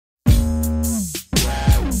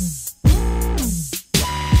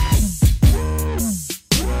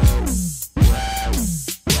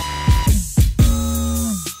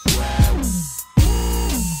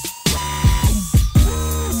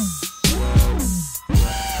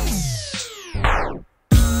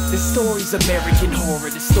story's American horror,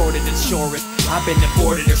 distorted and shorted. I've been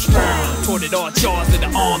aborted or spurned, tortured all jaws to the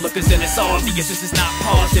onlookers, and it's obvious this is not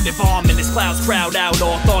positive. Ominous clouds crowd out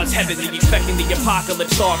all thoughts heavily, expecting the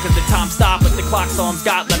apocalypse star, cause the time stopped like the clock's arms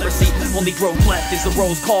got leprosy. Only growth left is the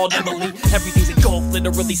rose called Emily. Everything's engulfed,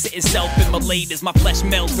 literally sitting self-immolate as my flesh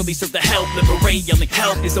melts, really serve to help liberate. Yelling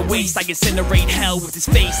help is a waste, I incinerate hell with his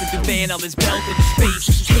face, and the van on his belt in his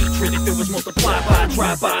face. Hatred if it was multiplied by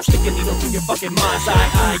drive-by, stick a needle through your fucking mind's eye.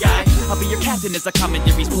 I'll be your captain as I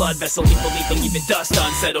commentary's blood vessel, leaving even dust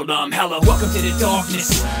unsettled. Hello, welcome to the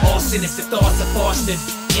darkness. All sinister thoughts are fostered,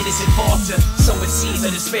 innocent falter, sowing seeds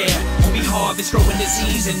of despair. When we harvest, growing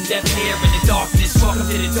disease and death here in the darkness. Welcome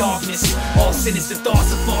to the darkness. All sinister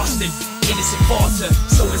thoughts are fostered, innocent falter,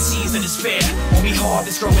 sowing seeds of despair. When we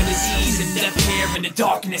harvest, growing disease and death here in the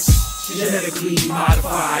darkness. Genetically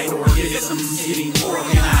modified organisms getting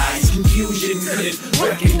organized. Confusion couldn't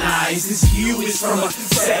recognize this view is from a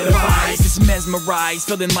set of eyes. It's mesmerized,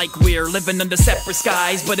 feeling like we're living under separate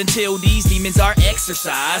skies. But until these demons are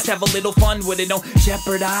exorcised, have a little fun with it, don't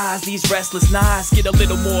jeopardize these restless nights. Get a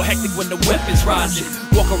little more hectic when the weapons rising.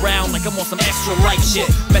 Walk around like I'm on some extra life shit.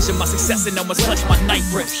 Measure my success and almost clutch my knife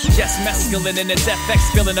grips. Just masculine in its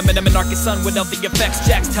FX, feeling I'm in a monarchist sun without the effects.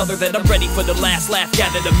 Jacks tell her that I'm ready for the last laugh,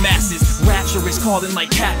 gather the masses. Rapture is calling like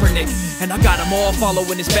Kaepernick, and I got them all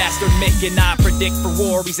following this bastard Mick. And I predict for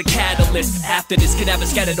war, he's a catalyst. After this, cadaver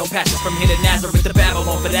scattered on passes from here to Nazareth to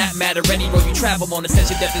Babylon. For that matter, any road you travel on,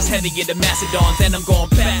 ascension death is heavy into Macedon. Then I'm going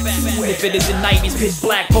back. If it is the 90s, pitch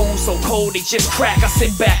black, bones so cold they just crack. I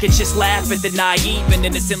sit back and just laugh at the naive and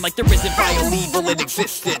innocent, like there isn't vile evil in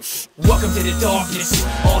existence. Welcome to the darkness.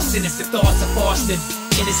 All sinister thoughts are fostered,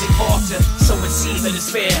 innocent falter, sowing seeds of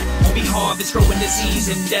despair. When we harvest, growing disease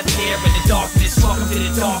and death here in the darkness. Welcome to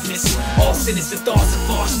the darkness. All sinister thoughts are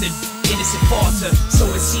fostered, innocent falter,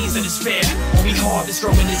 sowing seeds of despair. When we harvest,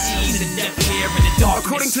 growing disease and death here in the darkness.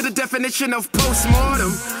 According to the definition of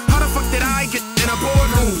postmortem, how the fuck did I get in a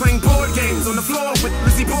boardroom playing board games on the floor with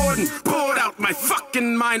Lizzie Borden? Bored out my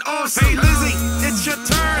fucking mind. Awesome. Hey Lizzie, it's your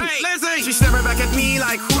turn. Hey Lizzie. She staring back at me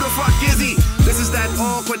like, who the fuck is he? This is that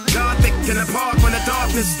awkward gothic in the park when the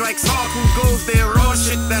darkness strikes hard. Who goes there? Raw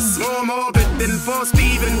shit that's more morbid than for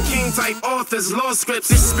Stephen King type authors, law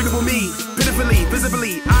scripts. Despicable me, pitifully,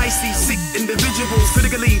 visibly, I see sick individuals,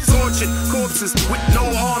 critically tortured corpses with no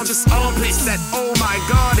arms, just armpits. That oh my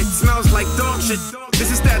god, it smells like dog shit.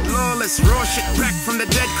 This is that lawless raw shit back from the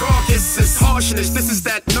dead carcasses. Harshness, this is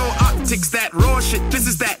that no optics, that raw shit. This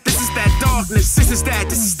is that darkness. This is that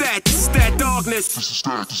darkness. This is that darkness.